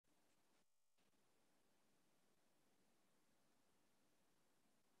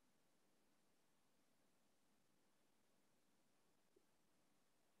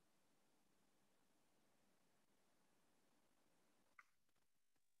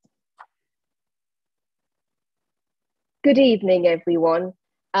Good evening, everyone,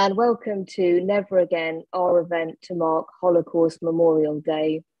 and welcome to Never Again, our event to mark Holocaust Memorial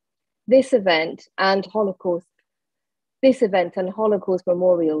Day. This event and Holocaust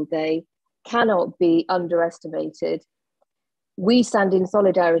Memorial Day cannot be underestimated. We stand in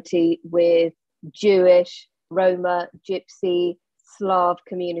solidarity with Jewish, Roma, Gypsy, Slav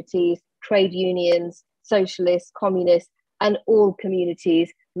communities, trade unions, socialists, communists, and all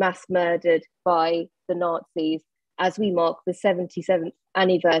communities mass murdered by the Nazis as we mark the 77th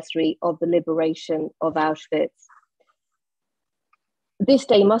anniversary of the liberation of Auschwitz. This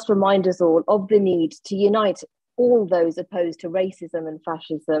day must remind us all of the need to unite all those opposed to racism and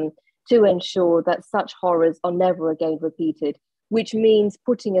fascism to ensure that such horrors are never again repeated, which means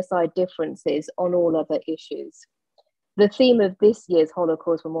putting aside differences on all other issues. The theme of this year's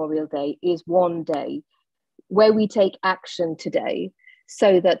Holocaust Memorial Day is One Day, where we take action today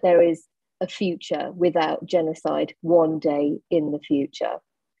so that there is a future without genocide one day in the future.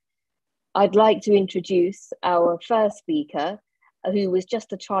 I'd like to introduce our first speaker, who was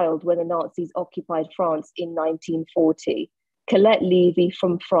just a child when the Nazis occupied France in 1940. Colette Levy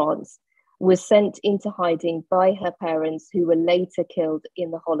from France was sent into hiding by her parents, who were later killed in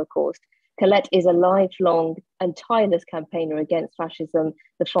the Holocaust. Colette is a lifelong and tireless campaigner against fascism,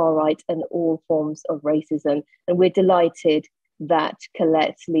 the far right, and all forms of racism. And we're delighted that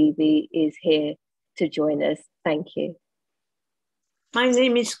Colette Levy is here to join us. Thank you. My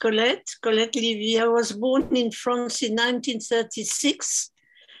name is Colette Levy. I was born in France in 1936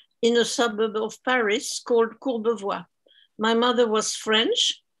 in a suburb of Paris called Courbevoie. My mother was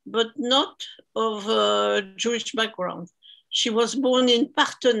French, but not of a Jewish background. She was born in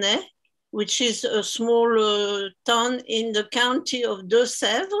Parthenay, which is a small town in the county of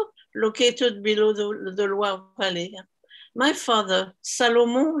Deux-Sèvres, located below the Loire Valley. My father,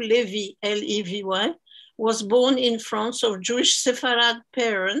 Salomon Levy, L-E-V-Y, was born in France of Jewish Sepharad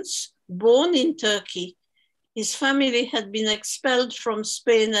parents, born in Turkey. His family had been expelled from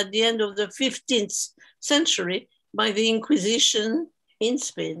Spain at the end of the 15th century by the Inquisition in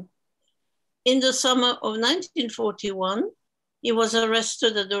Spain. In the summer of 1941, he was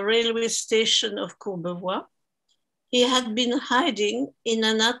arrested at the railway station of Courbevoie. He had been hiding in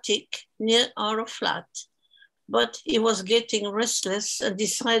an attic near our flat, but he was getting restless and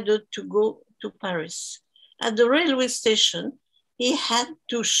decided to go to Paris. At the railway station, he had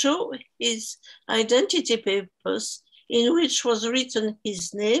to show his identity papers, in which was written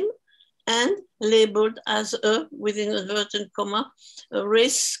his name and labeled as a, within inverted comma, a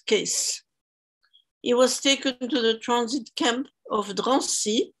race case. He was taken to the transit camp of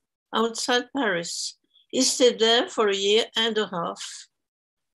Drancy outside Paris. He stayed there for a year and a half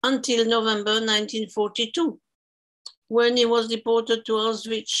until November 1942, when he was deported to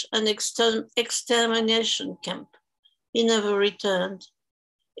Auschwitz, an extermination camp. He never returned.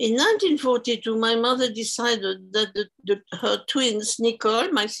 In 1942, my mother decided that her twins,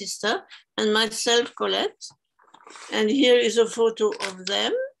 Nicole, my sister, and myself, Colette, and here is a photo of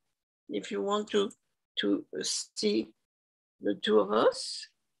them, if you want to see the two of us.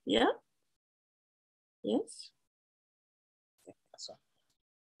 Yeah? Yes?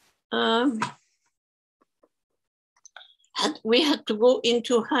 We had to go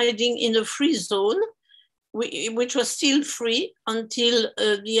into hiding in a free zone, which was still free until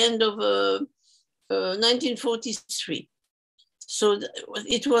the end of 1943. So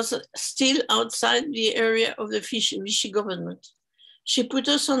it was still outside the area of the Vichy government. She put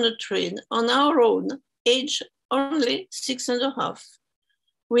us on a train on our own, age only 6.5.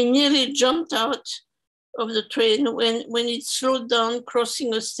 We nearly jumped out of the train when it slowed down,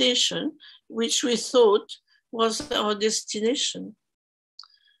 crossing a station, which we thought was our destination.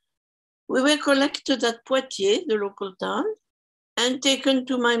 We were collected at Poitiers, the local town, and taken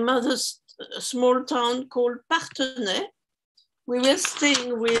to my mother's small town called Parthenay. We were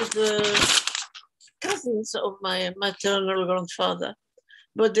staying with cousins of my maternal grandfather,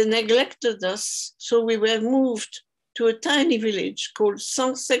 but they neglected us, so we were moved to a tiny village called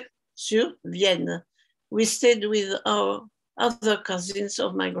Sancerre-sur-Vienne. We stayed with our other cousins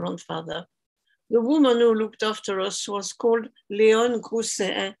of my grandfather. The woman who looked after us was called Léon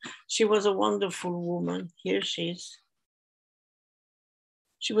Grousset. She was a wonderful woman. Here she is.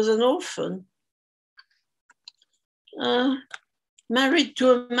 She was an orphan, married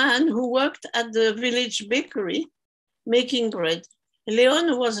to a man who worked at the village bakery making bread.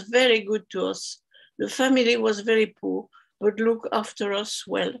 Léon was very good to us. The family was very poor, but looked after us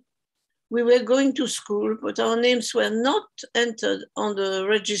well. We were going to school, but our names were not entered on the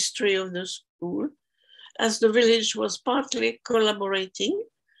registry of the school, as the village was partly collaborating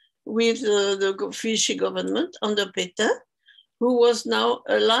with the Vichy government under Pétain, who was now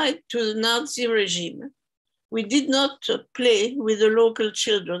allied to the Nazi regime. We did not play with the local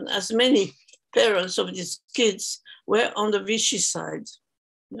children, as many parents of these kids were on the Vichy side.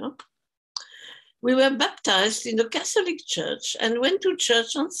 No? We were baptized in the Catholic Church and went to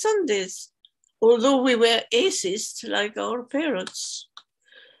church on Sundays, although we were atheists like our parents.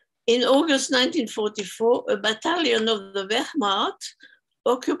 In August 1944, a battalion of the Wehrmacht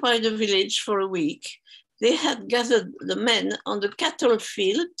occupied the village for a week. They had gathered the men on the cattle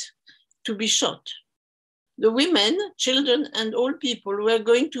field to be shot. The women, children, and old people were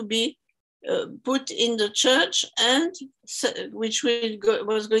going to be put in the church, and which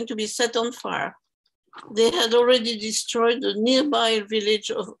was going to be set on fire. They had already destroyed the nearby village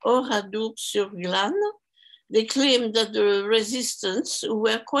of Oradour-sur-Glane. They claimed that the resistance, who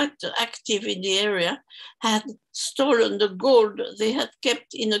were quite active in the area, had stolen the gold they had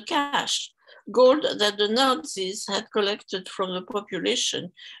kept in a cache, gold that the Nazis had collected from the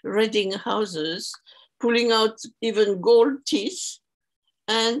population, raiding houses, pulling out even gold teeth,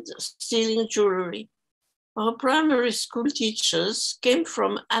 and stealing jewelry. Our primary school teachers came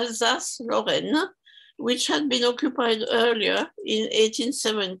from Alsace-Lorraine, which had been occupied earlier in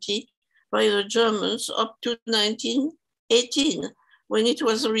 1870 by the Germans up to 1918, when it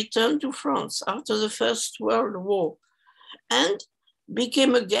was returned to France after the First World War, and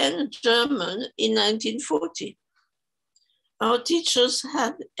became again German in 1940. Our teachers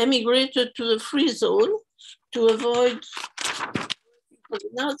had emigrated to the Free Zone to avoid the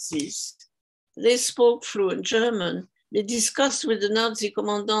Nazis. They spoke fluent German. They discussed with the Nazi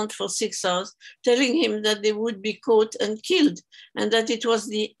commandant for 6 hours, telling him that they would be caught and killed, and that it was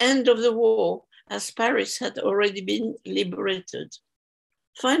the end of the war, as Paris had already been liberated.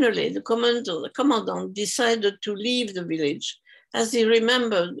 Finally, the commandant decided to leave the village, as he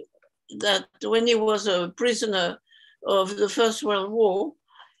remembered that when he was a prisoner of the First World War,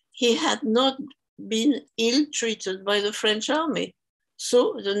 he had not been ill-treated by the French army.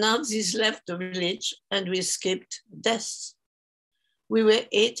 So the Nazis left the village and we escaped death. We were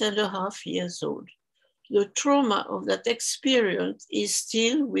 8.5 years old. The trauma of that experience is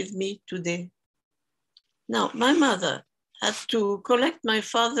still with me today. Now, my mother had to collect my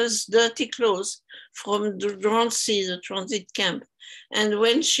father's dirty clothes from the Drancy, the transit camp. And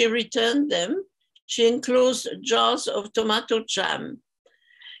when she returned them, she enclosed jars of tomato jam.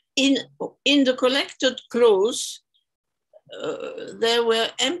 In the collected clothes, there were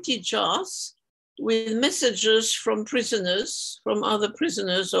empty jars with messages from prisoners, from other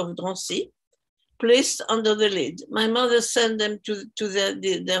prisoners of Drancy, placed under the lid. My mother sent them to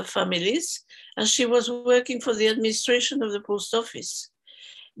their families, as she was working for the administration of the post office.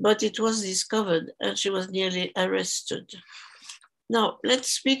 But it was discovered and she was nearly arrested. Now,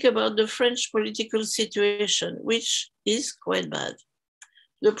 let's speak about the French political situation, which is quite bad.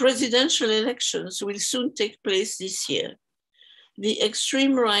 The presidential elections will soon take place this year. The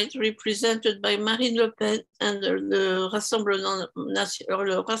extreme right, represented by Marine Le Pen and the Rassemblement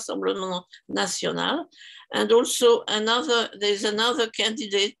National, and also there's another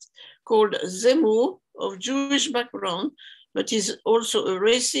candidate called Zemmour, of Jewish background, but is also a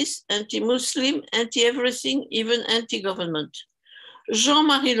racist, anti-Muslim, anti-everything, even anti-government.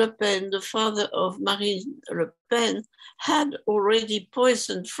 Jean-Marie Le Pen, the father of Marine Le Pen, had already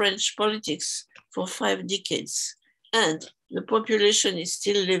poisoned French politics for 5 decades, and the population is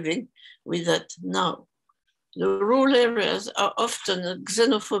still living with that now. The rural areas are often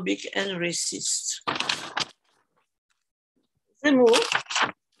xenophobic and racist. Zemmour,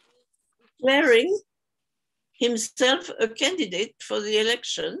 declaring himself a candidate for the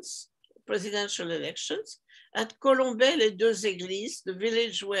elections, presidential elections, at Colombey-les-Deux-Églises, the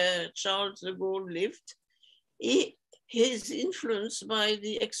village where Charles de Gaulle lived. He is influenced by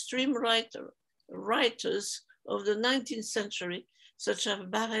the extreme writers of the 19th century, such as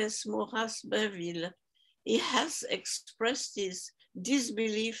Barrès, Maurras, Bainville. He has expressed his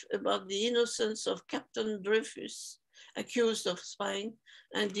disbelief about the innocence of Captain Dreyfus, accused of spying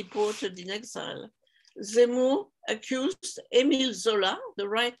and deported in exile. Zemmour accused Émile Zola, the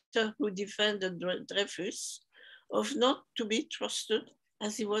writer who defended Dreyfus, of not to be trusted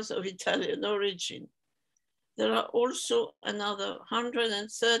as he was of Italian origin. There are also another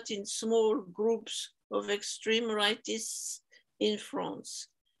 113 small groups of extreme rightists in France.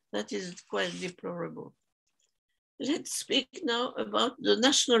 That is quite deplorable. Let's speak now about the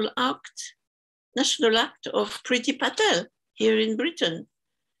national act of Priti Patel here in Britain.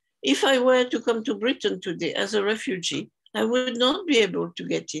 If I were to come to Britain today as a refugee, I would not be able to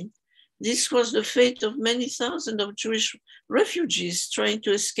get in This was the fate of many thousands of Jewish refugees trying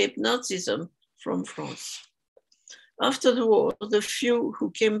to escape Nazism from France. After the war, the few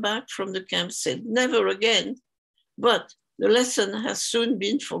who came back from the camp said, "Never again," but the lesson has soon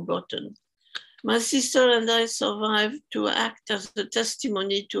been forgotten. My sister and I survived to act as a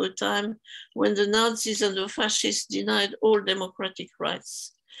testimony to a time when the Nazis and the fascists denied all democratic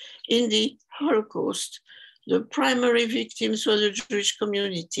rights. In the Holocaust, the primary victims were the Jewish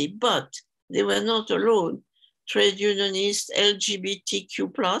community, but they were not alone. Trade unionists,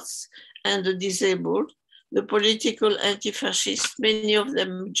 LGBTQ+, and the disabled, the political anti-fascists, many of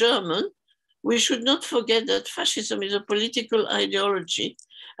them German. We should not forget that fascism is a political ideology,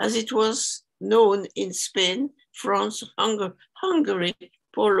 as it was known in Spain, France, Hungary,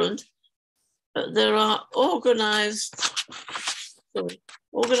 Poland. There are organized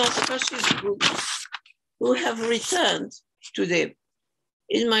fascist groups who have returned today.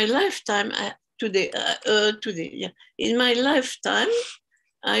 In my lifetime, in my lifetime,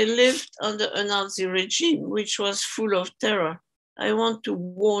 I lived under a Nazi regime, which was full of terror. I want to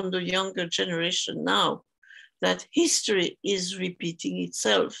warn the younger generation now that history is repeating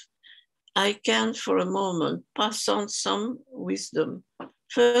itself. I can, for a moment, pass on some wisdom.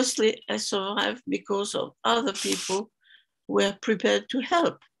 Firstly, I survived because of other people who were prepared to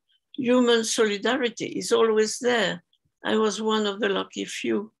help. Human solidarity is always there. I was one of the lucky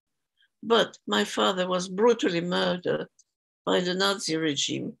few, but my father was brutally murdered by the Nazi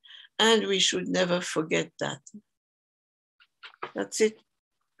regime, and we should never forget that. That's it.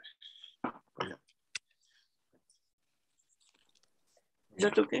 Is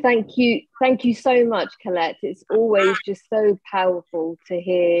that okay? Thank you so much, Colette. It's always just so powerful to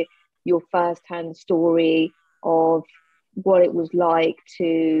hear your first-hand story of what it was like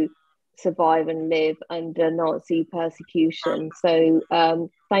to survive and live under Nazi persecution. So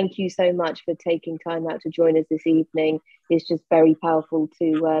thank you so much for taking time out to join us this evening. It's just very powerful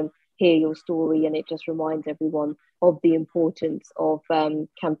to hear your story, and it just reminds everyone of the importance of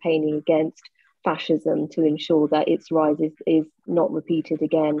campaigning against fascism to ensure that its rise is not repeated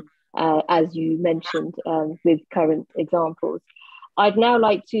again, as you mentioned with current examples. I'd now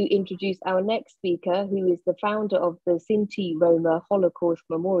like to introduce our next speaker, who is the founder of the Sinti Roma Holocaust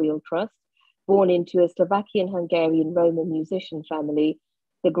Memorial Trust, born into a Slovakian-Hungarian Roma musician family,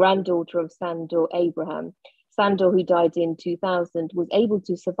 the granddaughter of Sandor Abraham. Sandor, who died in 2000, was able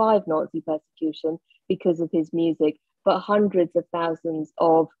to survive Nazi persecution because of his music, but hundreds of thousands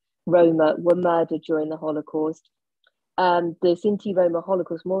of Roma were murdered during the Holocaust. The Sinti Roma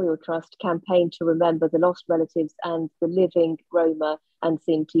Holocaust Memorial Trust campaigned to remember the lost relatives and the living Roma and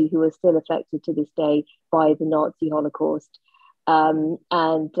Sinti who are still affected to this day by the Nazi Holocaust. Our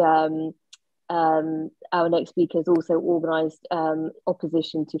next speaker has also organised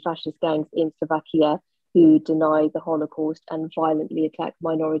opposition to fascist gangs in Slovakia who deny the Holocaust and violently attack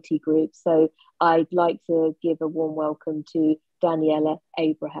minority groups. So I'd like to give a warm welcome to Daniella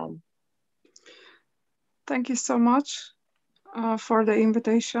Abraham. Thank you so much for the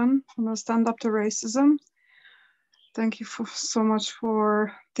invitation from Stand Up to Racism. Thank you so much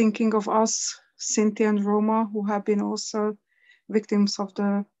for thinking of us, Sinti and Roma, who have been also victims of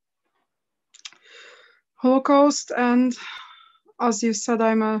the Holocaust. And as you said,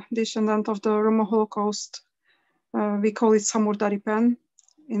 I'm a descendant of the Roma Holocaust. We call it Samurdaripen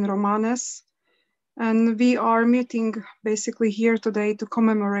in Romanes. And we are meeting basically here today to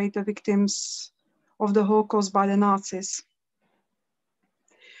commemorate the victims of the Holocaust by the Nazis.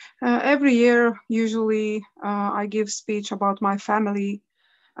 Every year, usually, I give speech about my family,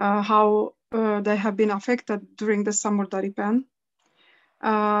 how they have been affected during the Samurdaripen.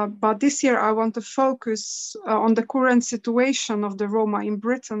 But this year, I want to focus on the current situation of the Roma in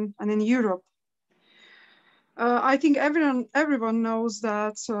Britain and in Europe. I think everyone knows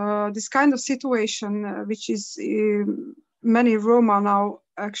that this kind of situation, which is many Roma now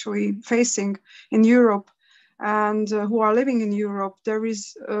actually facing in Europe and who are living in Europe, there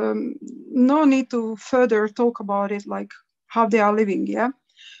is no need to further talk about it, like how they are living, yeah?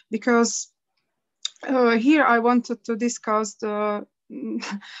 Because here I wanted to discuss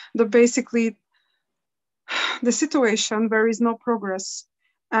basically the situation where is no progress.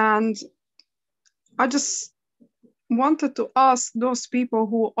 And I just wanted to ask those people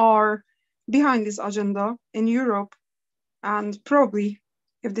who are behind this agenda in Europe, and probably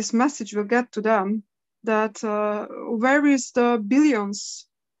if this message will get to them, that where is the billions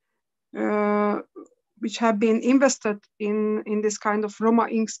which have been invested in this kind of Roma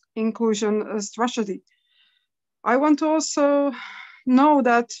inclusion strategy. I want to also know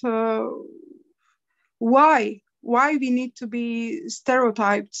that why we need to be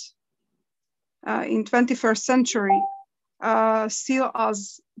stereotyped in 21st century still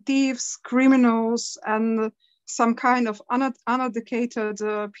as thieves, criminals, and some kind of uneducated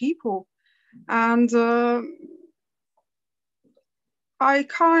people. And I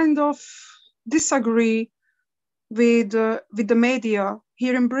kind of disagree with the media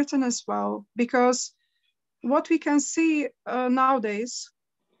here in Britain as well, because what we can see nowadays,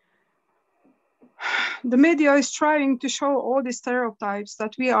 the media is trying to show all these stereotypes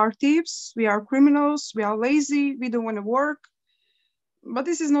that we are thieves, we are criminals, we are lazy, we don't want to work. But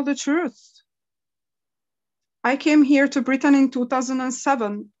this is not the truth. I came here to Britain in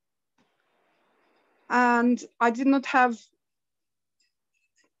 2007, and I did not have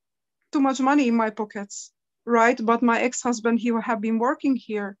too much money in my pockets, right? But my ex-husband, he had been working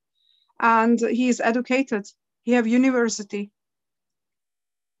here, and he is educated. He have university.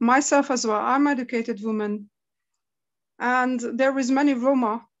 Myself as well, I'm an educated woman. And there is many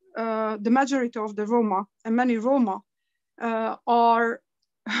Roma, the majority of the Roma, and many Roma are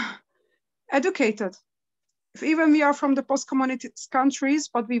educated. Even we are from the post-communist countries,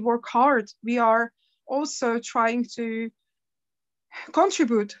 but we work hard. We are also trying to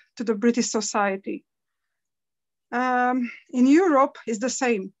contribute to the British society. In Europe, it's the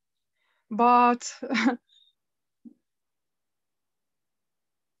same, but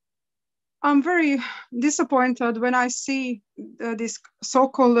I'm very disappointed when I see these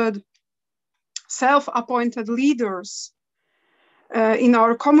so-called self-appointed leaders in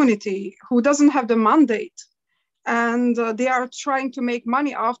our community who doesn't have the mandate, and they are trying to make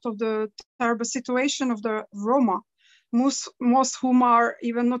money out of the terrible situation of the Roma, most whom are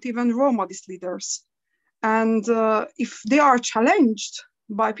not even Roma, these leaders. And if they are challenged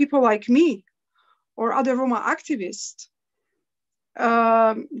by people like me or other Roma activists,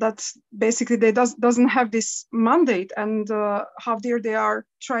 that basically they doesn't have this mandate, and how dare they are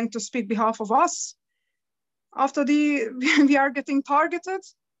trying to speak behalf of us. After we are getting targeted,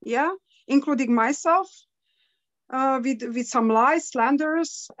 yeah, including myself, with some lies,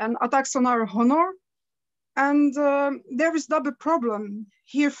 slanders, and attacks on our honor. And there is double problem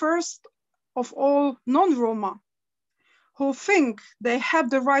here. First of all, non-Roma, who think they have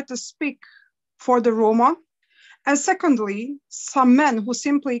the right to speak for the Roma. And secondly, some men who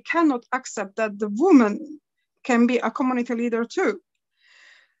simply cannot accept that the woman can be a community leader too.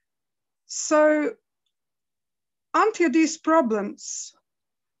 So until these problems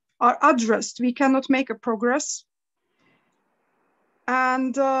are addressed, we cannot make a progress.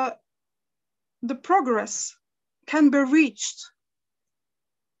 And the progress can be reached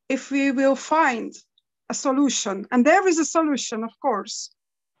if we will find a solution. And there is a solution, of course.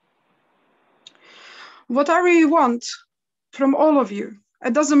 What I really want from all of you,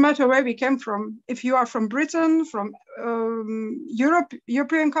 it doesn't matter where we came from, if you are from Britain, from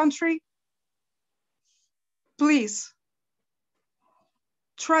European country, please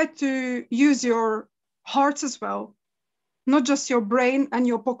try to use your hearts as well, not just your brain and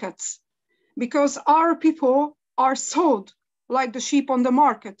your pockets, because our people are sold like the sheep on the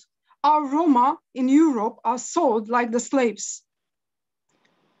market. Our Roma in Europe are sold like the slaves.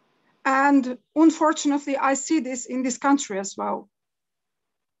 And unfortunately, I see this in this country as well.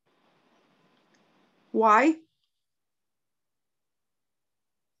 Why?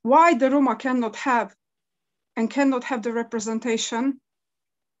 Why the Roma cannot have the representation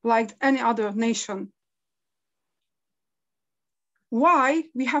like any other nation? Why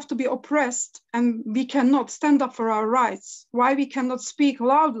we have to be oppressed and we cannot stand up for our rights? Why we cannot speak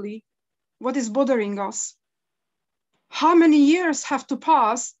loudly what is bothering us? How many years have to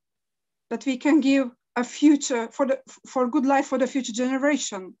pass that we can give a future for good life for the future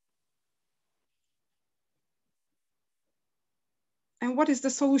generation? And what is the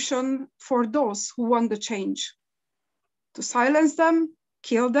solution for those who want the change? To silence them,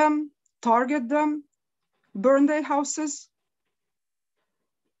 kill them, target them, burn their houses?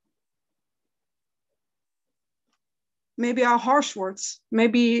 Maybe are harsh words.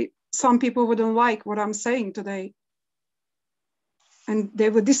 Maybe some people wouldn't like what I'm saying today, and they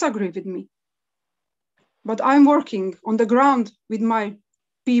would disagree with me. But I'm working on the ground with my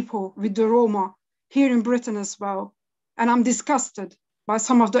people, with the Roma, here in Britain as well. And I'm disgusted by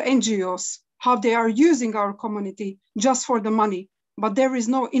some of the NGOs, how they are using our community just for the money, but there is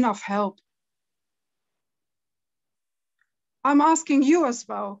no enough help. I'm asking you as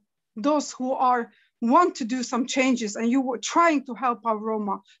well, those who want to do some changes and you were trying to help our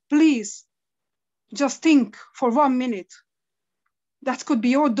Roma, please just think for 1 minute. That could be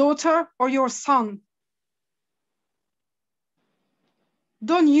your daughter or your son.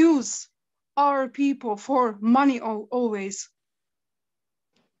 Don't use our people for money always.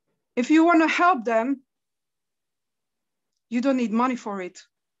 If you want to help them, you don't need money for it.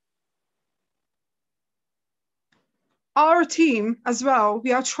 Our team as well,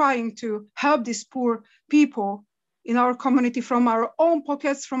 we are trying to help these poor people in our community from our own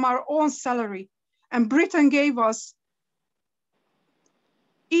pockets, from our own salary. And Britain gave us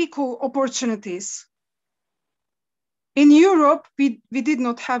equal opportunities. In Europe, we did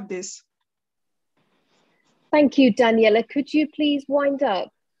not have this. Thank you, Daniella. Could you please wind up?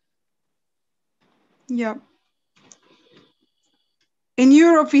 Yeah. In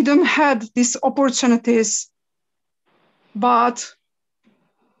Europe, we don't have these opportunities, but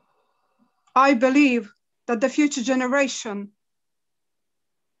I believe that the future generation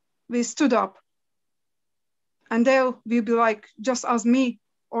will stood up and they'll be like just as me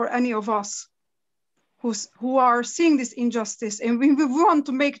or any of us who are seeing this injustice, and we want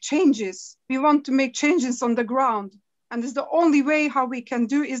to make changes. We want to make changes on the ground. And it's the only way how we can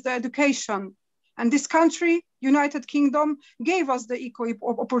do is the education. And this country, United Kingdom, gave us the equal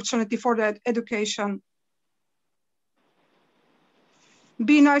opportunity for that education.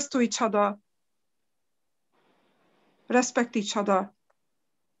 Be nice to each other. Respect each other.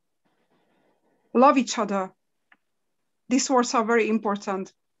 Love each other. These words are very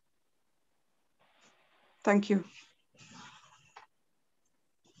important. Thank you.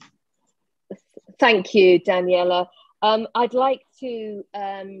 Thank you, Daniella. I'd like to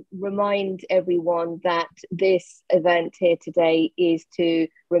remind everyone that this event here today is to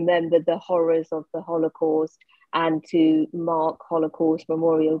remember the horrors of the Holocaust and to mark Holocaust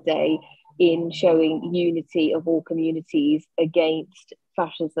Memorial Day in showing unity of all communities against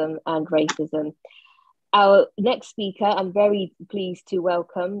fascism and racism. Our next speaker, I'm very pleased to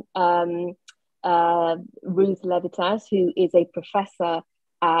welcome Ruth Levitas, who is a professor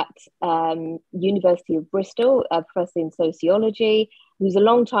at University of Bristol, a professor in sociology, who's a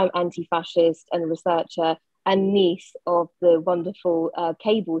long-time anti-fascist and researcher and niece of the wonderful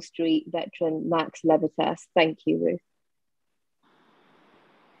Cable Street veteran Max Levitas. Thank you, Ruth.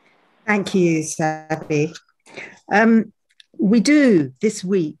 Thank you, Sabby. We do this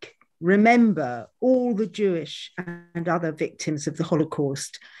week remember all the Jewish and other victims of the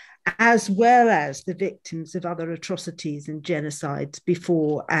Holocaust, as well as the victims of other atrocities and genocides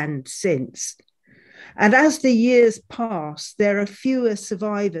before and since. And as the years pass, there are fewer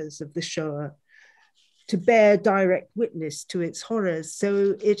survivors of the Shoah to bear direct witness to its horrors.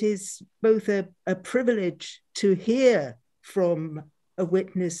 So it is both a privilege to hear from a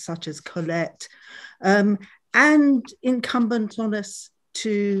witness such as Colette, and incumbent on us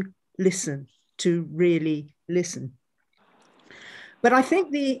to listen, to really listen. But I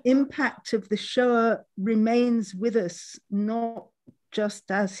think the impact of the Shoah remains with us, not just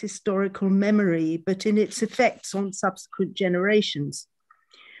as historical memory, but in its effects on subsequent generations.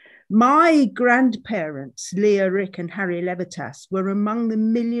 My grandparents, Leah, Rick, and Harry Levitas, were among the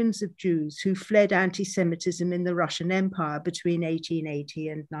millions of Jews who fled anti-Semitism in the Russian Empire between 1880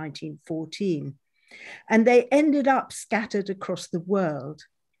 and 1914. And they ended up scattered across the world.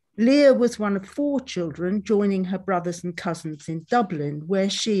 Leah was one of 4 children, joining her brothers and cousins in Dublin, where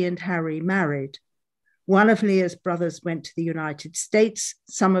she and Harry married. One of Leah's brothers went to the United States,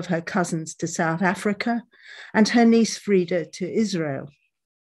 some of her cousins to South Africa, and her niece Frida to Israel.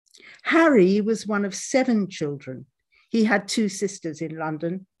 Harry was one of 7 children. He had 2 sisters in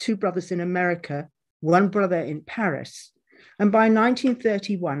London, 2 brothers in America, 1 brother in Paris. And by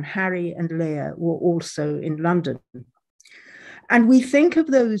 1931, Harry and Leah were also in London. And we think of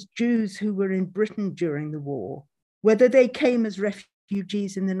those Jews who were in Britain during the war, whether they came as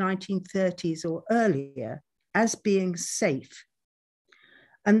refugees in the 1930s or earlier, as being safe.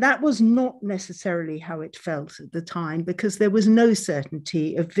 And that was not necessarily how it felt at the time, because there was no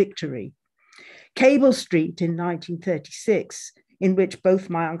certainty of victory. Cable Street in 1936, in which both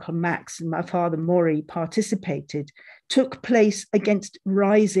my uncle Max and my father Maury participated, took place against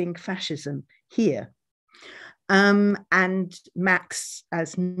rising fascism here. And Max,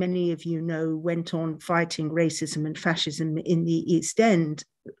 as many of you know, went on fighting racism and fascism in the East End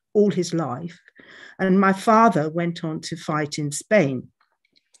all his life. And my father went on to fight in Spain.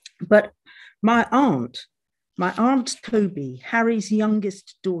 But my aunt Toby, Harry's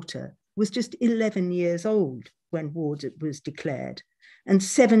youngest daughter, was just 11 years old when war was declared and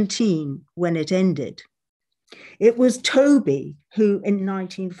 17 when it ended. It was Toby who in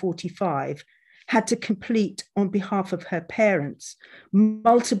 1945 had to complete, on behalf of her parents,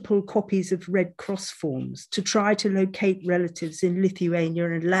 multiple copies of Red Cross forms to try to locate relatives in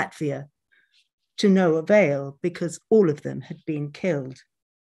Lithuania and Latvia, to no avail because all of them had been killed.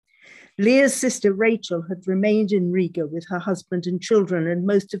 Leah's sister Rachel had remained in Riga with her husband and children, and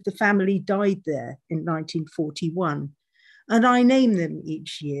most of the family died there in 1941. And I name them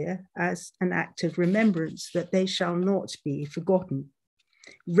each year as an act of remembrance that they shall not be forgotten.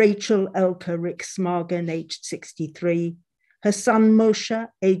 Rachel Elka Riksmagen, aged 63, her son Moshe,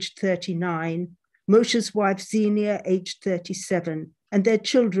 aged 39, Moshe's wife Xenia, aged 37, and their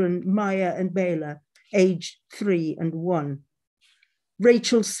children Maya and Bela, aged 3 and 1.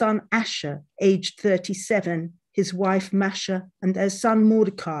 Rachel's son Asher, aged 37, his wife Masha, and their son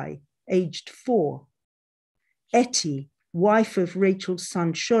Mordecai, aged 4. Etty, wife of Rachel's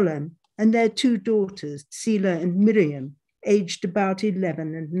son Sholem, and their 2 daughters, Sila and Miriam, aged about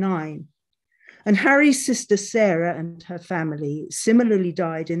 11 and 9. And Harry's sister Sarah and her family similarly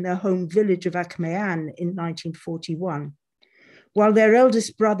died in their home village of Achmean in 1941, while their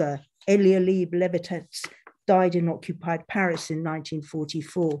eldest brother, Elialib Levitas, died in occupied Paris in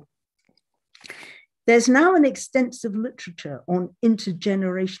 1944. There's now an extensive literature on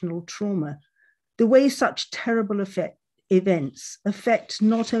intergenerational trauma, the way such terrible events affect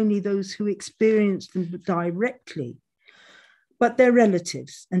not only those who experience them directly, but their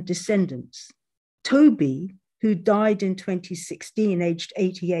relatives and descendants. Toby, who died in 2016, aged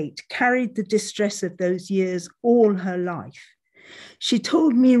 88, carried the distress of those years all her life. She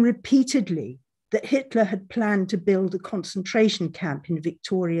told me repeatedly that Hitler had planned to build a concentration camp in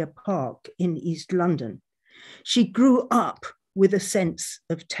Victoria Park in East London. She grew up with a sense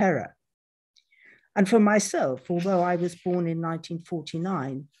of terror. And for myself, although I was born in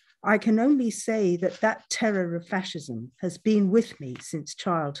 1949, I can only say that that terror of fascism has been with me since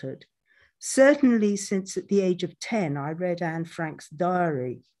childhood. Certainly since at the age of 10, I read Anne Frank's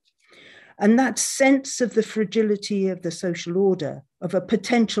diary. And that sense of the fragility of the social order, of a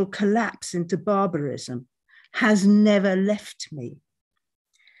potential collapse into barbarism, has never left me.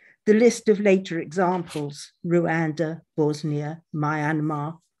 The list of later examples, Rwanda, Bosnia,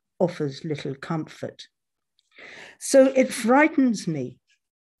 Myanmar, offers little comfort. So it frightens me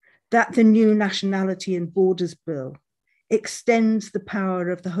that the new Nationality and Borders Bill extends the power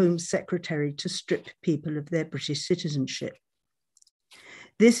of the Home Secretary to strip people of their British citizenship.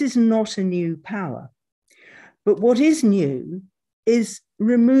 This is not a new power, but what is new is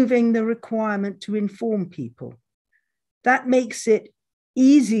removing the requirement to inform people. That makes it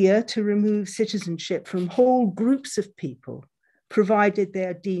easier to remove citizenship from whole groups of people, provided they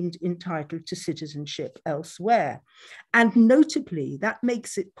are deemed entitled to citizenship elsewhere. And notably, that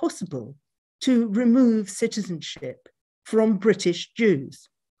makes it possible to remove citizenship from British Jews.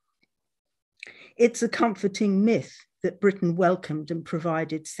 It's a comforting myth that Britain welcomed and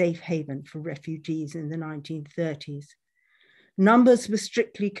provided safe haven for refugees in the 1930s. Numbers were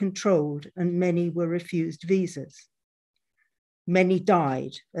strictly controlled and many were refused visas. Many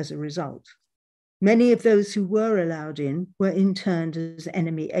died as a result. Many of those who were allowed in were interned as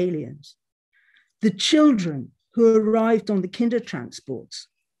enemy aliens. The children who arrived on the Kindertransports,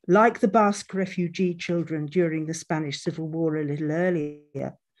 like the Basque refugee children during the Spanish Civil War a little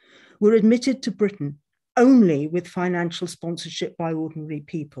earlier, were admitted to Britain only with financial sponsorship by ordinary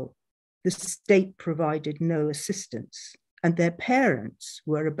people. The state provided no assistance, and their parents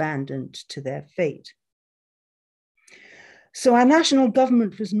were abandoned to their fate. So our national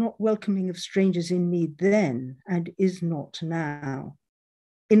government was not welcoming of strangers in need then, and is not now.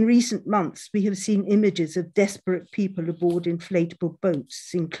 In recent months, we have seen images of desperate people aboard inflatable boats,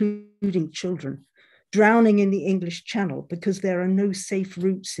 including children, drowning in the English Channel because there are no safe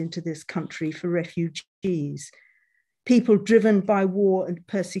routes into this country for refugees. People driven by war and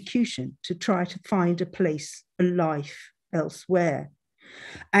persecution to try to find a place, a life elsewhere.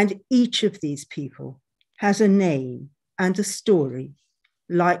 And each of these people has a name and a story,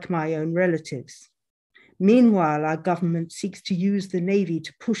 like my own relatives. Meanwhile, our government seeks to use the Navy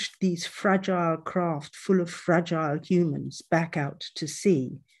to push these fragile craft full of fragile humans back out to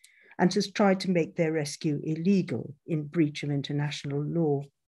sea, and has tried to make their rescue illegal in breach of international law.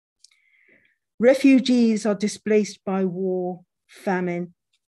 Refugees are displaced by war, famine,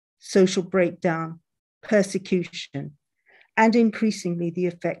 social breakdown, persecution, and increasingly the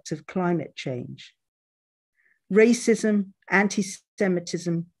effects of climate change. Racism,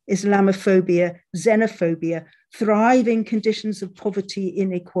 anti-Semitism, Islamophobia, xenophobia thrive in conditions of poverty,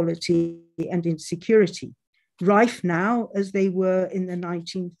 inequality, and insecurity, rife now as they were in the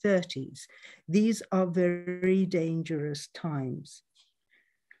 1930s. These are very dangerous times.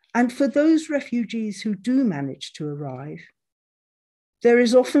 And for those refugees who do manage to arrive, there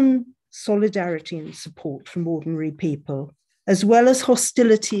is often solidarity and support from ordinary people, as well as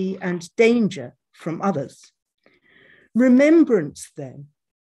hostility and danger from others. Remembrance, then,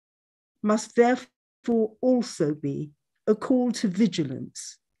 must therefore also be a call to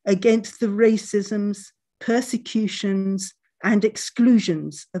vigilance against the racisms, persecutions, and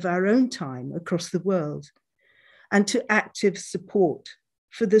exclusions of our own time across the world, and to active support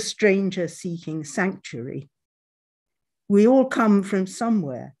for the stranger seeking sanctuary. We all come from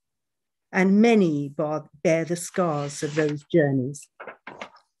somewhere, and many bear the scars of those journeys.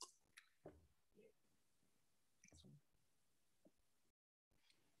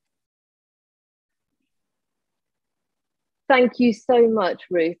 Thank you so much,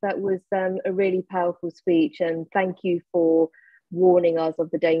 Ruth. That was a really powerful speech, and thank you for warning us of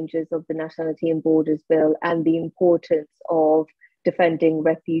the dangers of the Nationality and Borders Bill and the importance of defending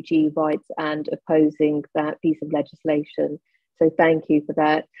refugee rights and opposing that piece of legislation. So thank you for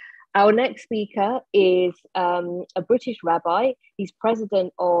that. Our next speaker is a British rabbi. He's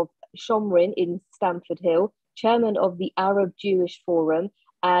president of Shomrin in Stamford Hill, chairman of the Arab Jewish Forum,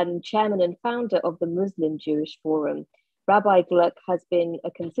 and chairman and founder of the Muslim Jewish Forum. Rabbi Gluck has been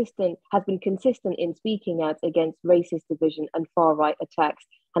consistent in speaking out against racist division and far-right attacks,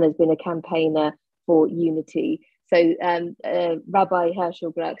 and has been a campaigner for unity. So Rabbi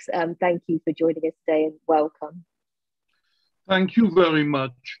Herschel Gluck, thank you for joining us today and welcome. Thank you very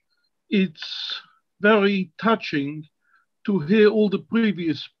much. It's very touching to hear all the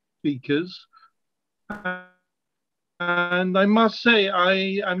previous speakers. And I must say,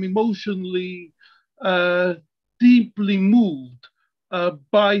 I am emotionally deeply moved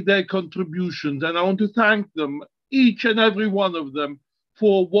by their contributions. And I want to thank them, each and every one of them,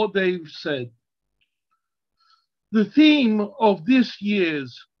 for what they've said. The theme of this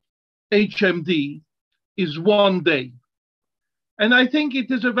year's HMD is one day. And I think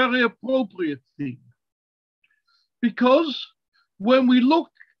it is a very appropriate theme, because when we look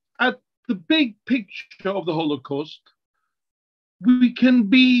at the big picture of the Holocaust, we can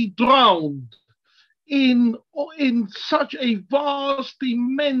be drowned in such a vast,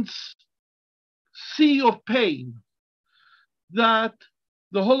 immense sea of pain that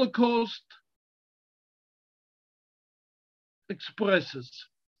the Holocaust expresses.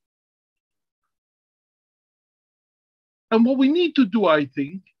 And what we need to do, I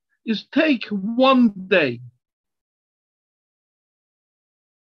think, is take one day.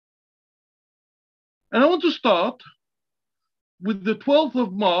 And I want to start with the 12th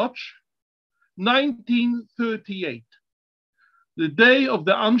of March, 1938, the day of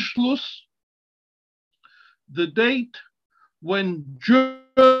the Anschluss, the date when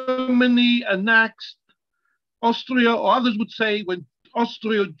Germany annexed Austria, or others would say when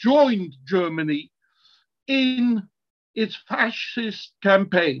Austria joined Germany in its fascist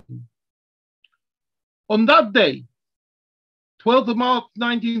campaign. On that day, 12th of March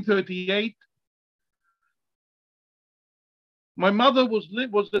 1938, my mother was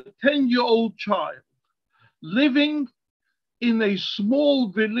a 10-year-old child living in a small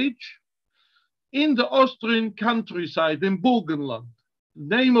village in the Austrian countryside in Burgenland.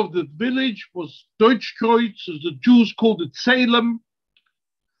 The name of the village was Deutschkreuz, as the Jews called it, Salem.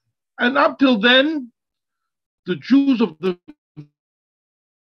 And up till then, the Jews of the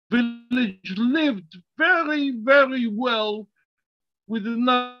village lived very, very well with the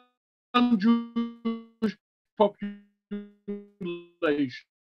non-Jewish population.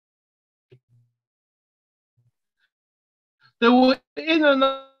 They were in and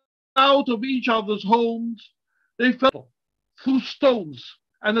out of each other's homes. They fell through stones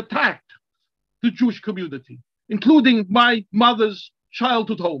and attacked the Jewish community, including my mother's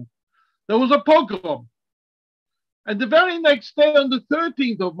childhood home. There was a pogrom. And the very next day, on the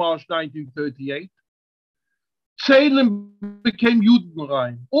 13th of March 1938, Salem became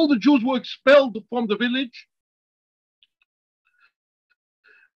Judenrein. All the Jews were expelled from the village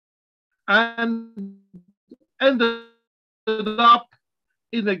and ended up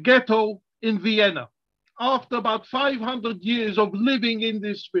in a ghetto in Vienna after about 500 years of living in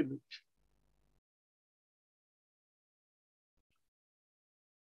this village.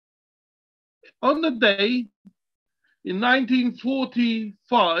 On the day in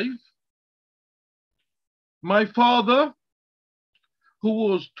 1945, my father, who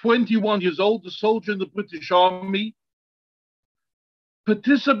was 21 years old, a soldier in the British Army,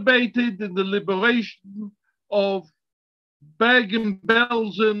 participated in the liberation of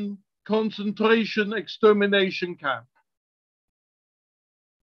Bergen-Belsen concentration extermination camp.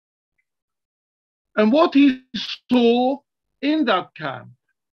 And what he saw in that camp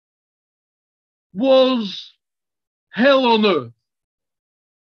was hell on earth.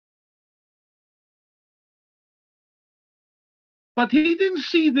 But he didn't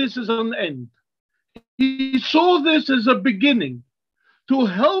see this as an end. He saw this as a beginning to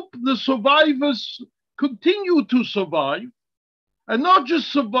help the survivors continue to survive, and not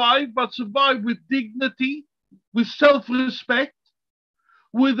just survive, but survive with dignity, with self-respect,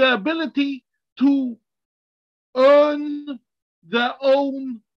 with the ability to earn their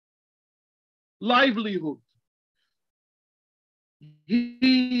own livelihood.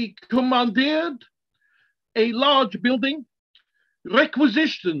 He commandeered a large building,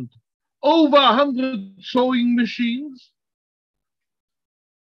 requisitioned over 100 sewing machines,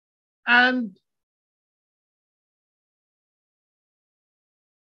 and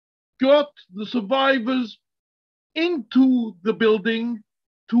got the survivors into the building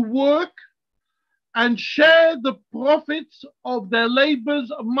to work and share the profits of their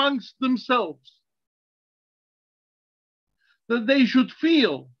labors amongst themselves. That they should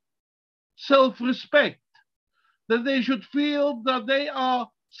feel self-respect, that they should feel that they are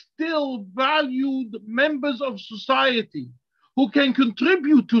still valued members of society who can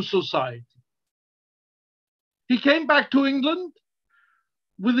contribute to society. He came back to England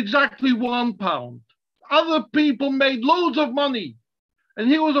with exactly £1. Other people made loads of money, and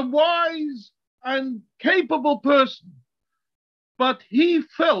he was a wise and capable person. But he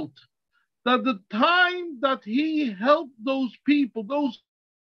felt that the time that he helped those people, those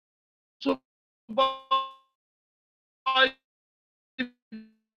survivors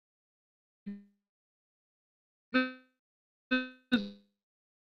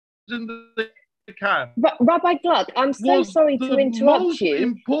in the camp, Rabbi Gluck, I'm so sorry to interrupt you.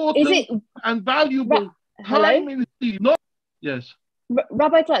 Important Is it and valuable time in the yes.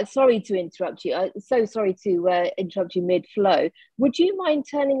 Rabbi Gluck, sorry to interrupt you. So sorry to interrupt you mid-flow. Would you mind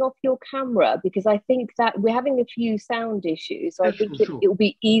turning off your camera? Because I think that we're having a few sound issues. So I think it will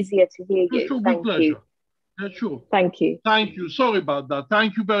be easier to hear you. Sure, Thank you. Yeah, sure. Thank you. Thank you. Sorry about that.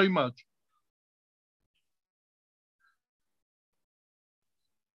 Thank you very much.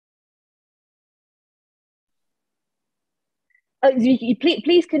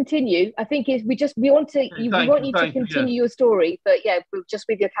 Please continue. I think we want you to continue your story, but yeah, just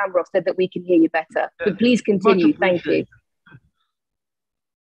with your camera off so that we can hear you better. But please continue. Thank you.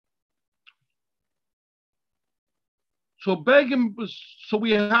 So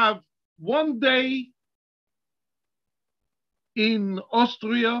we have one day in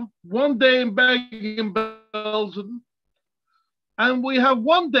Austria, one day in Bergen-Belsen, and we have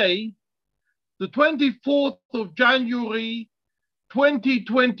one day, the 24th of January,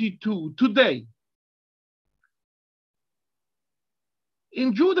 2022, today.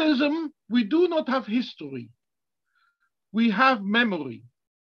 In Judaism, we do not have history. We have memory.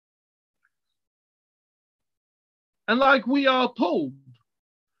 And like we are told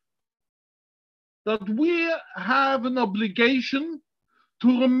that we have an obligation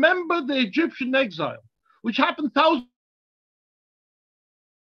to remember the Egyptian exile, which happened thousands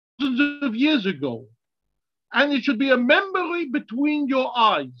of years ago. And it should be a memory between your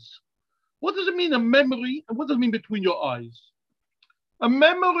eyes. What does it mean, a memory? And what does it mean between your eyes? A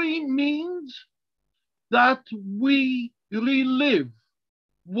memory means that we relive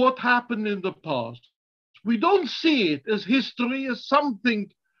what happened in the past. We don't see it as history, as something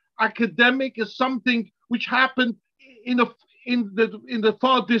academic, as something which happened in the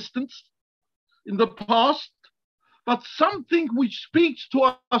far distance, in the past, but something which speaks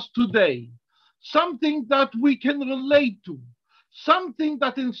to us today. Something that we can relate to, something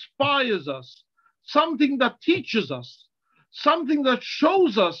that inspires us, something that teaches us, something that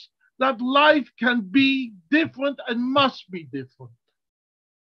shows us that life can be different and must be different.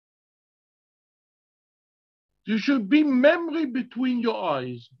 There should be memory between your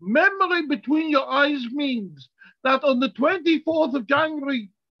eyes. Memory between your eyes means that on the 24th of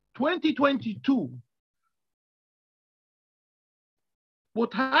January, 2022,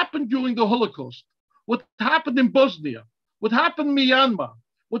 what happened during the Holocaust, what happened in Bosnia, what happened in Myanmar,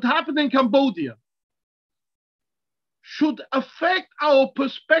 what happened in Cambodia, should affect our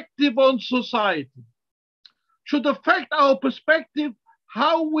perspective on society, should affect our perspective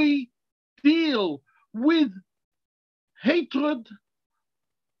how we deal with hatred,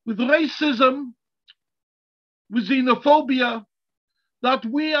 with racism, with xenophobia that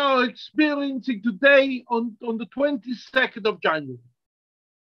we are experiencing today on the 22nd of January.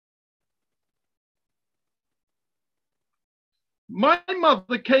 My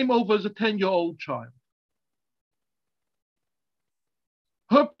mother came over as a 10-year-old child.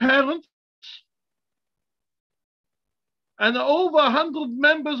 Her parents and over 100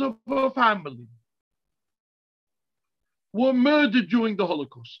 members of her family were murdered during the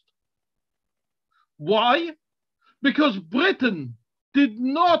Holocaust. Why? Because Britain did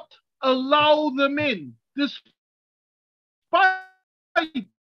not allow them in, despite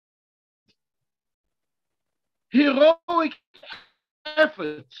heroic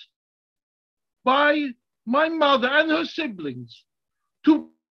efforts by my mother and her siblings to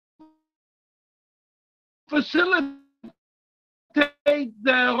facilitate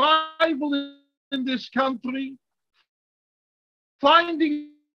their arrival in this country,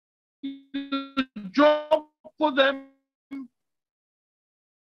 finding a job for them.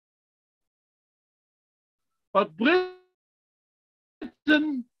 But Britain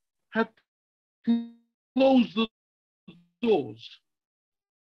had closed the doors.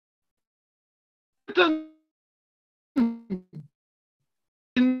 Britain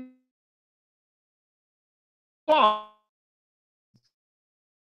in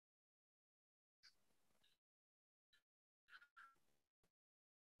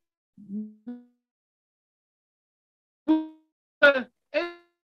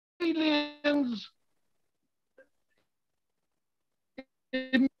aliens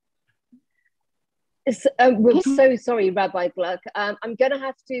We're so sorry, Rabbi Gluck. I'm going to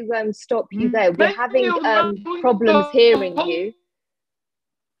have to stop you there. We're having problems hearing you.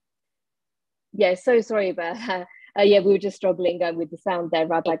 Yeah, so sorry about that. Yeah, we were just struggling with the sound there,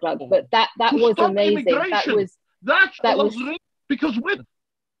 Rabbi Gluck. But that was amazing. That was because with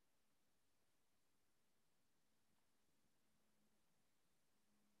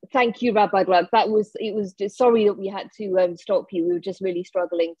Thank you, Rabbi Gluck. It was just sorry that we had to stop you. We were just really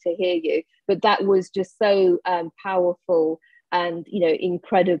struggling to hear you, but that was just so powerful and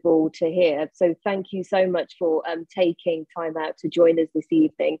incredible to hear. So thank you so much for taking time out to join us this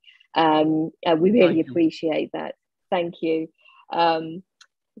evening. We really appreciate that. Thank you.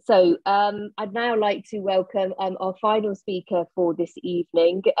 So I'd now like to welcome our final speaker for this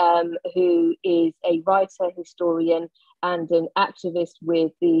evening, who is a writer, historian, and an activist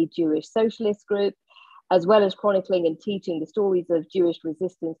with the Jewish Socialist group, as well as chronicling and teaching the stories of Jewish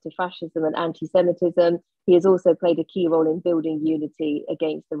resistance to fascism and anti-Semitism. He has also played a key role in building unity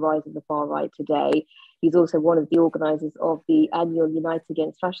against the rise of the far right today. He's also one of the organisers of the annual Unite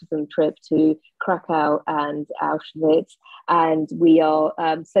Against Fascism trip to Krakow and Auschwitz. And we are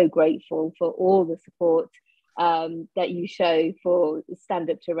so grateful for all the support that you show for Stand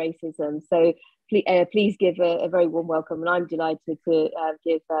Up to Racism. So please give a very warm welcome. And I'm delighted to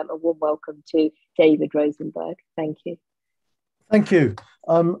give a warm welcome to David Rosenberg. Thank you. Thank you.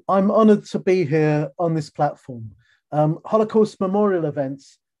 I'm honoured to be here on this platform. Holocaust memorial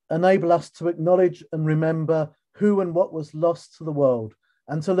events enable us to acknowledge and remember who and what was lost to the world,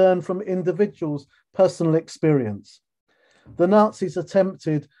 and to learn from individuals' personal experience. The Nazis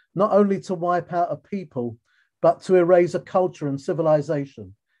attempted not only to wipe out a people, but to erase a culture and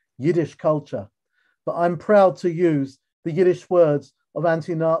civilization, Yiddish culture. But I'm proud to use the Yiddish words of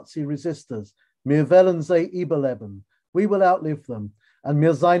anti-Nazi resistors, "Wir werden sie überleben," we will outlive them, and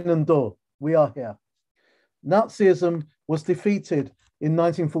 "Wir seien da," we are here. Nazism was defeated in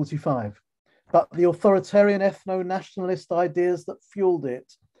 1945, but the authoritarian ethno-nationalist ideas that fueled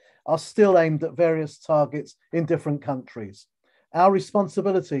it are still aimed at various targets in different countries. Our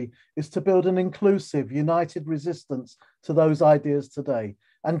responsibility is to build an inclusive, united resistance to those ideas today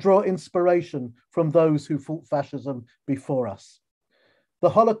and draw inspiration from those who fought fascism before us.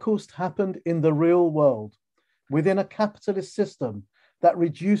 The Holocaust happened in the real world, within a capitalist system that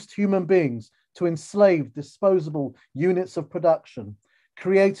reduced human beings to enslaved, disposable units of production,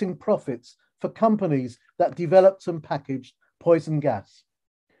 creating profits for companies that developed and packaged poison gas.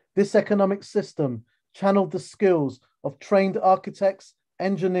 This economic system channeled the skills of trained architects,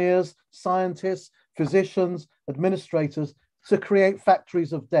 engineers, scientists, physicians, administrators to create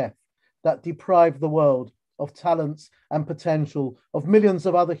factories of death that deprive the world of talents and potential of millions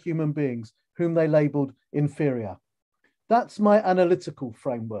of other human beings whom they labeled inferior. That's my analytical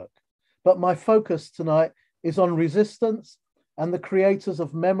framework, but my focus tonight is on resistance and the creators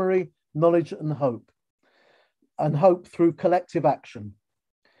of memory, knowledge, and hope through collective action.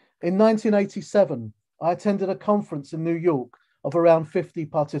 In 1987, I attended a conference in New York of around 50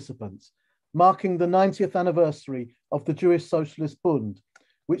 participants, marking the 90th anniversary of the Jewish Socialist Bund,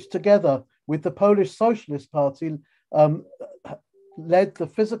 which together with the Polish Socialist Party led the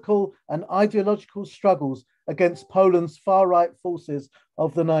physical and ideological struggles against Poland's far-right forces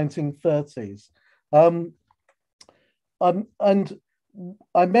of the 1930s. And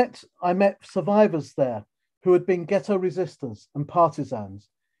I met survivors there who had been ghetto resistors and partisans.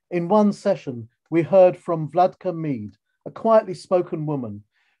 In one session, we heard from Vladka Mead, a quietly spoken woman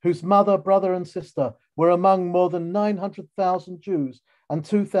whose mother, brother, and sister were among more than 900,000 Jews and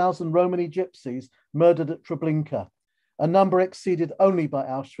 2,000 Romani gypsies murdered at Treblinka, a number exceeded only by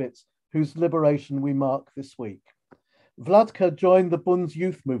Auschwitz, whose liberation we mark this week. Władka joined the Bund's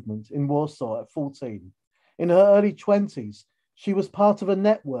youth movement in Warsaw at 14. In her early 20s, she was part of a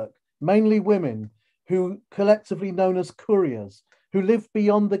network, mainly women, who collectively known as couriers, who lived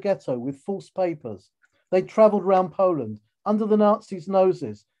beyond the ghetto with false papers. They traveled around Poland under the Nazis'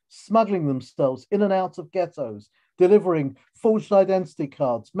 noses, smuggling themselves in and out of ghettos, delivering forged identity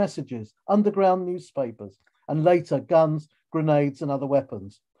cards, messages, underground newspapers, and later guns, grenades, and other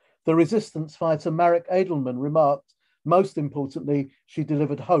weapons. The resistance fighter Marek Edelman remarked, most importantly, she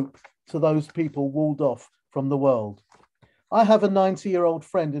delivered hope to those people walled off from the world. I have a 90-year-old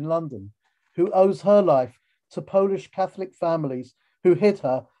friend in London who owes her life to Polish Catholic families who hid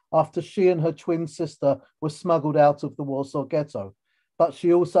her after she and her twin sister were smuggled out of the Warsaw Ghetto. But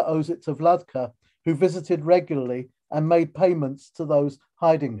she also owes it to Władka, who visited regularly and made payments to those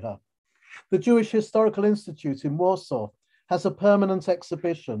hiding her. The Jewish Historical Institute in Warsaw has a permanent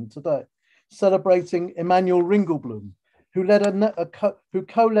exhibition today celebrating Emanuel Ringelblum, who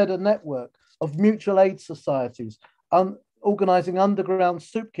co-led a network of mutual aid societies, organizing underground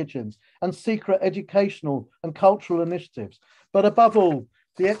soup kitchens and secret educational and cultural initiatives. But above all,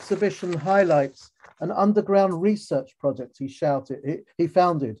 the exhibition highlights an underground research project he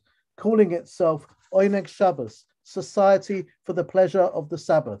founded, calling itself Oyneg Shabbos, Society for the Pleasure of the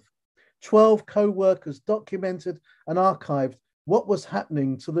Sabbath. 12 co-workers documented and archived what was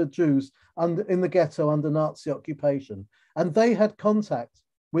happening to the Jews in the ghetto under Nazi occupation. And they had contact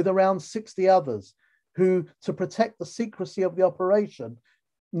with around 60 others who, to protect the secrecy of the operation,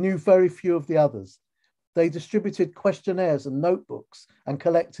 knew very few of the others. They distributed questionnaires and notebooks and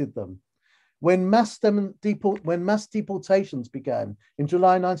collected them. When mass deportations began in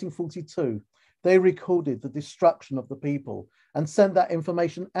July 1942, they recorded the destruction of the people and sent that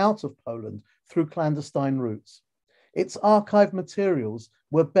information out of Poland through clandestine routes. Its archived materials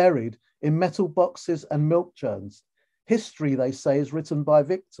were buried in metal boxes and milk churns. History, they say, is written by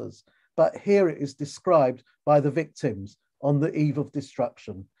victors, but here it is described by the victims on the eve of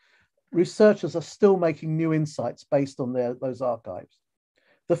destruction. Researchers are still making new insights based on those archives.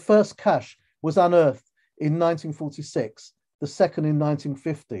 The first cache was unearthed in 1946, the second in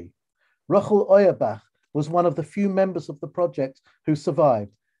 1950. Rachel Auerbach was one of the few members of the project who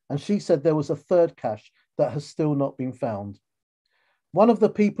survived, and she said there was a third cache that has still not been found. One of the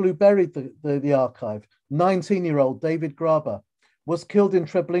people who buried the archive, 19-year-old David Graber, was killed in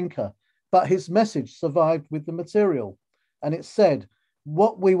Treblinka, but his message survived with the material. And it said,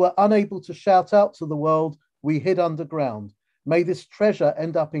 "What we were unable to shout out to the world, we hid underground. May this treasure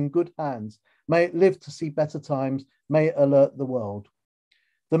end up in good hands. May it live to see better times. May it alert the world."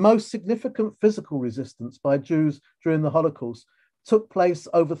 The most significant physical resistance by Jews during the Holocaust took place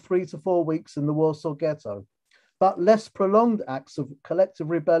over 3 to 4 weeks in the Warsaw Ghetto, but less prolonged acts of collective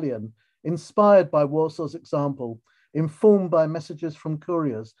rebellion, inspired by Warsaw's example, informed by messages from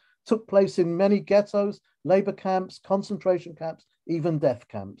couriers, took place in many ghettos, labor camps, concentration camps, even death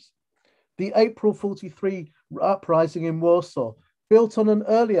camps. The April 43 uprising in Warsaw built on an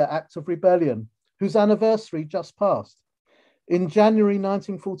earlier act of rebellion, whose anniversary just passed. In January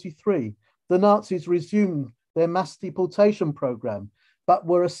 1943, the Nazis resumed their mass deportation program, but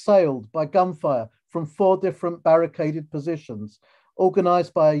were assailed by gunfire from 4 different barricaded positions,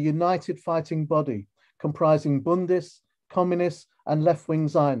 organized by a united fighting body comprising Bundists, communists, and left-wing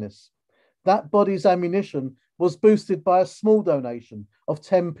Zionists. That body's ammunition was boosted by a small donation of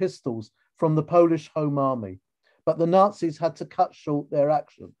 10 pistols from the Polish Home Army, but the Nazis had to cut short their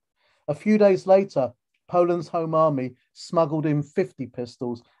action. A few days later, Poland's Home Army smuggled in 50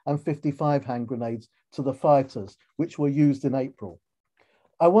 pistols and 55 hand grenades to the fighters, which were used in April.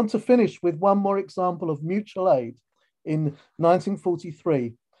 I want to finish with one more example of mutual aid in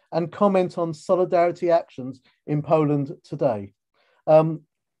 1943 and comment on solidarity actions in Poland today.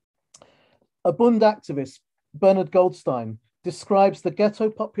 A Bund activist, Bernard Goldstein, describes the ghetto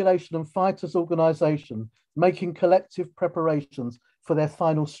population and fighters organization making collective preparations for their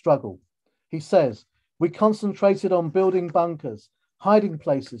final struggle. He says, "We concentrated on building bunkers, hiding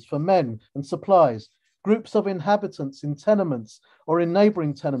places for men and supplies. Groups of inhabitants in tenements or in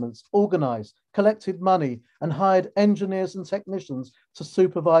neighboring tenements organized, collected money, and hired engineers and technicians to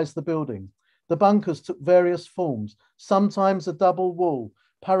supervise the building. The bunkers took various forms, sometimes a double wall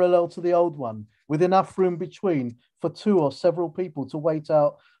parallel to the old one, with enough room between for 2 or several people to wait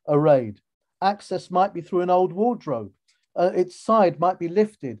out a raid. Access might be through an old wardrobe. Its side might be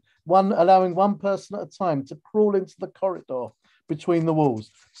lifted, allowing one person at a time to crawl into the corridor between the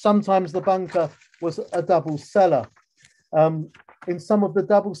walls. Sometimes the bunker was a double cellar. In some of the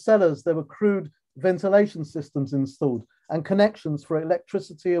double cellars, there were crude ventilation systems installed and connections for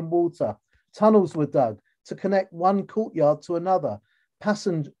electricity and water. Tunnels were dug to connect one courtyard to another.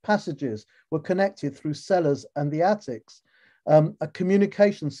 Passages were connected through cellars and the attics. A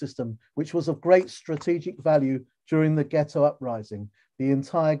communication system which was of great strategic value during the ghetto uprising. The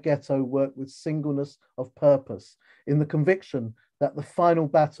entire ghetto worked with singleness of purpose in the conviction that the final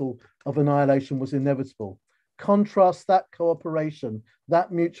battle of annihilation was inevitable. Contrast that cooperation,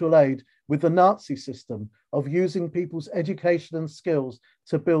 that mutual aid with the Nazi system of using people's education and skills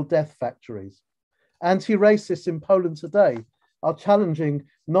to build death factories. Anti-racists in Poland today are challenging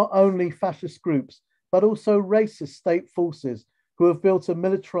not only fascist groups, but also racist state forces who have built a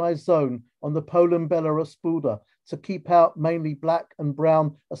militarized zone on the Poland-Belarus border to keep out mainly black and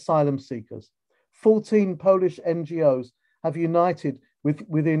brown asylum seekers. 14 Polish NGOs have united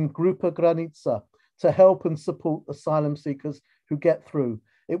within Grupa Granica to help and support asylum seekers who get through.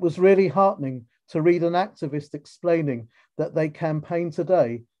 It was really heartening to read an activist explaining that they campaigned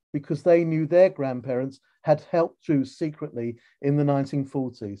today because they knew their grandparents had helped Jews secretly in the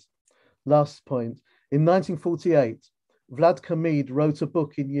 1940s. Last point, in 1948, Vladka Mead wrote a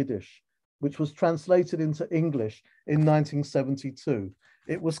book in Yiddish, which was translated into English in 1972.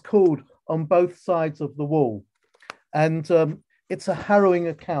 It was called On Both Sides of the Wall. And it's a harrowing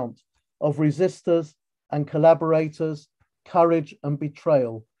account of resistors and collaborators, courage and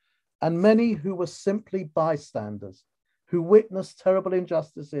betrayal, and many who were simply bystanders, who witnessed terrible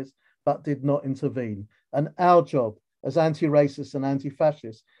injustices but did not intervene. And our job as anti-racists and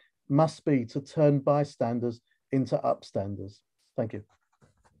anti-fascists must be to turn bystanders into upstanders. Thank you.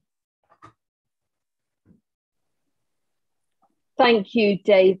 Thank you,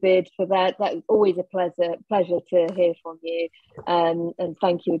 David, for that. That was always a pleasure to hear from you. And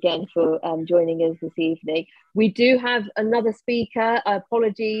thank you again for joining us this evening. We do have another speaker.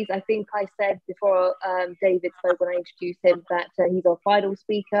 Apologies, I think I said before David spoke when I introduced him that he's our final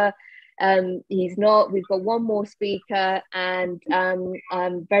speaker. He's not. We've got one more speaker, and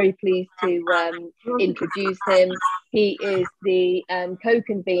I'm very pleased to introduce him. He is the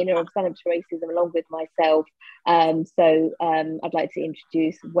co-convener of Stand Up to Racism along with myself. So I'd like to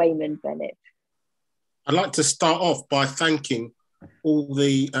introduce Weyman Bennett. I'd like to start off by thanking all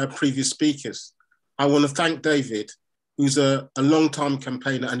the previous speakers. I want to thank David, who's a long-time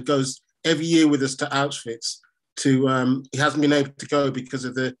campaigner and goes every year with us to Auschwitz. He hasn't been able to go because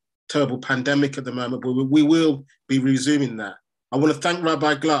of the terrible pandemic at the moment, but we will be resuming that. I want to thank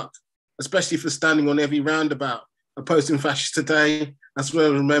Rabbi Gluck, especially for standing on every roundabout opposing fascists today, as well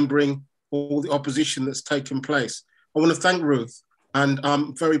as remembering all the opposition that's taken place. I want to thank Ruth, and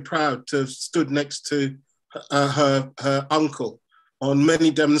I'm very proud to have stood next to her uncle on many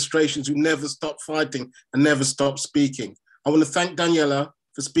demonstrations who never stopped fighting and never stopped speaking. I want to thank Daniella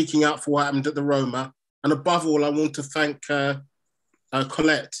for speaking out for what happened at the Roma. And above all, I want to thank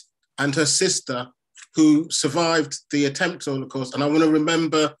Colette and her sister who survived the attempt on the Holocaust. And I want to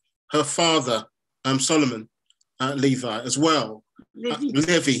remember her father, Solomon Levi, as well.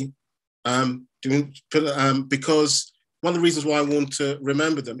 Levy, because one of the reasons why I want to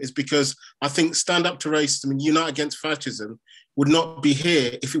remember them is because I think Stand Up to Racism and Unite Against Fascism would not be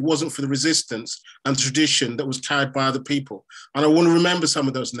here if it wasn't for the resistance and tradition that was carried by other people. And I want to remember some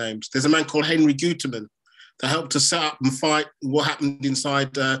of those names. There's a man called Henry Guterman that helped to set up and fight what happened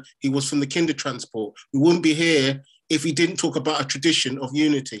inside. He was from the Kinder Transport. We wouldn't be here if he didn't talk about a tradition of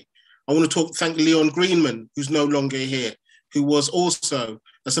unity. I want to thank Leon Greenman, who's no longer here, who was also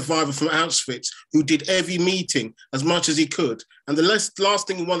a survivor from Auschwitz, who did every meeting as much as he could. And the last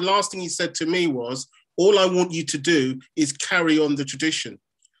thing he said to me was, all I want you to do is carry on the tradition.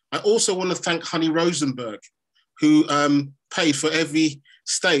 I also want to thank Honey Rosenberg, who paid for every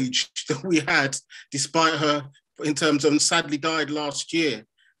stage that we had, despite her, in terms of, sadly died last year.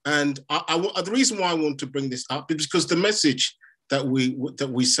 And the reason why I want to bring this up is because the message that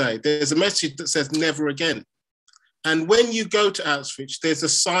we say, there's a message that says never again. And when you go to Auschwitz, there's a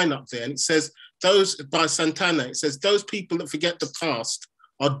sign up there and it says, by Santana, it says, those people that forget the past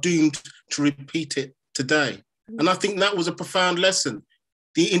are doomed to repeat it today. And I think that was a profound lesson.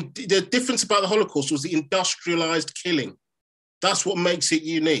 The difference about the Holocaust was the industrialized killing. That's what makes it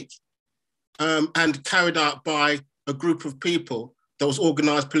unique. And carried out by a group of people that was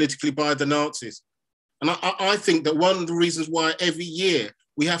organized politically by the Nazis. And I think that one of the reasons why every year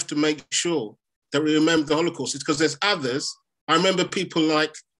we have to make sure that we remember the Holocaust is because there's others. I remember people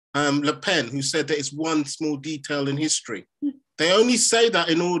like Le Pen, who said that it's one small detail in history. They only say that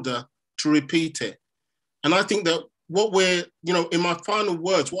in order to repeat it. And I think that what we're, in my final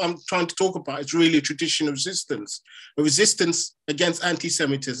words, what I'm trying to talk about is really a tradition of resistance, a resistance against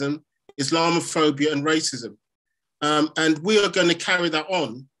anti-Semitism, Islamophobia and racism. And we are going to carry that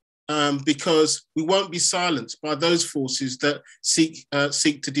on because we won't be silenced by those forces that seek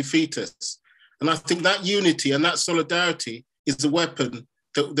to defeat us. And I think that unity and that solidarity is the weapon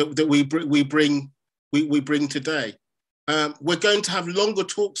that we bring today. We're going to have longer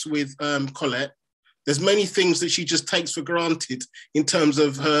talks with Colette. There's many things that she just takes for granted in terms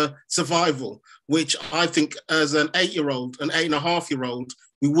of her survival, which I think as an 8-year-old, an 8.5-year-old,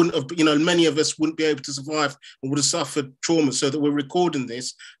 we wouldn't have, many of us wouldn't be able to survive and would have suffered trauma, so that we're recording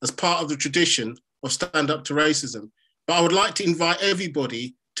this as part of the tradition of Stand Up to Racism. But I would like to invite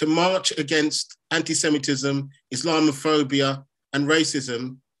everybody to march against anti-Semitism, Islamophobia and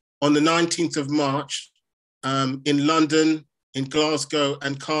racism on the 19th of March in London, in Glasgow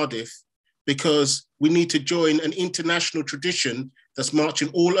and Cardiff, because we need to join an international tradition that's marching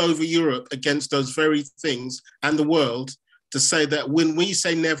all over Europe against those very things and the world, to say that when we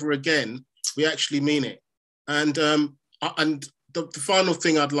say never again, we actually mean it. And the final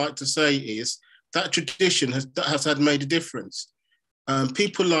thing I'd like to say is that tradition has had made a difference.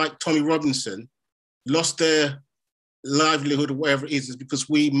 People like Tommy Robinson lost their livelihood or whatever it is because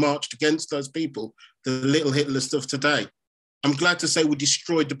we marched against those people, the little Hitlers of today. I'm glad to say we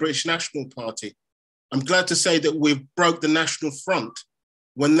destroyed the British National Party. I'm glad to say that we broke the National Front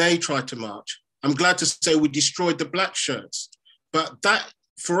when they tried to march. I'm glad to say we destroyed the black shirts. But that,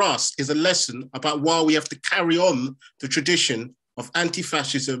 for us, is a lesson about why we have to carry on the tradition of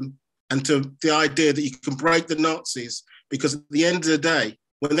anti-fascism and to the idea that you can break the Nazis, because at the end of the day,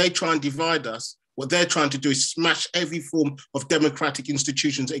 when they try and divide us, what they're trying to do is smash every form of democratic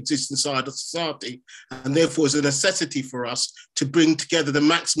institutions that exist inside of society. And therefore, it's a necessity for us to bring together the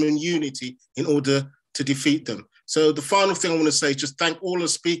maximum unity in order to defeat them. So the final thing I want to say is just thank all the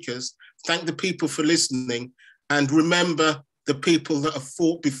speakers, thank the people for listening, and remember the people that have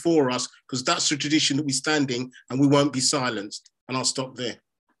fought before us, because that's the tradition that we're standing, and we won't be silenced. And I'll stop there.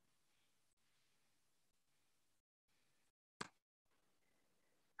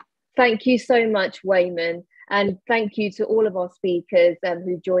 Thank you so much, Weyman. And thank you to all of our speakers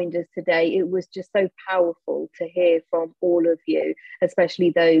who joined us today. It was just so powerful to hear from all of you,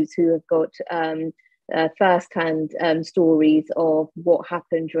 especially those who have got first-hand stories of what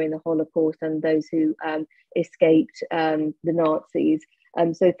happened during the Holocaust and those who escaped the Nazis.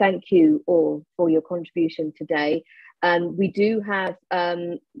 So thank you all for your contribution today. We do have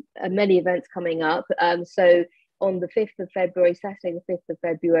many events coming up. So on the 5th of February, Saturday the 5th of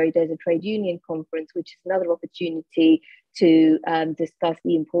February, there's a trade union conference, which is another opportunity to discuss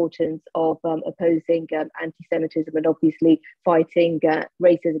the importance of opposing anti-Semitism and obviously fighting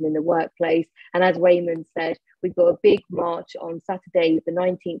racism in the workplace. And as Weyman said, we've got a big march on Saturday, the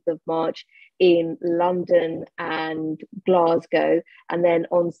 19th of March in London and Glasgow. And then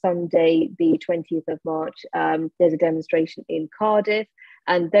on Sunday, the 20th of March, there's a demonstration in Cardiff.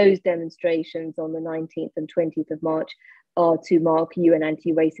 And those demonstrations on the 19th and 20th of March are to mark UN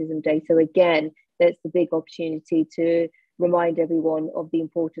Anti-Racism Day. So again, that's the big opportunity to remind everyone of the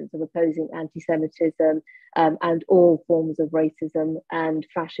importance of opposing anti-Semitism and all forms of racism and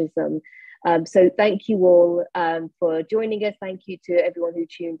fascism. So thank you all for joining us. Thank you to everyone who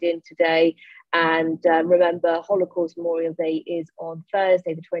tuned in today. And remember, Holocaust Memorial Day is on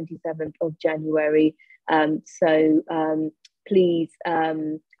Thursday, the 27th of January. Please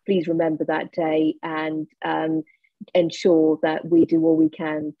remember that day and ensure that we do all we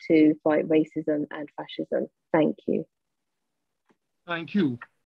can to fight racism and fascism. Thank you. Thank you.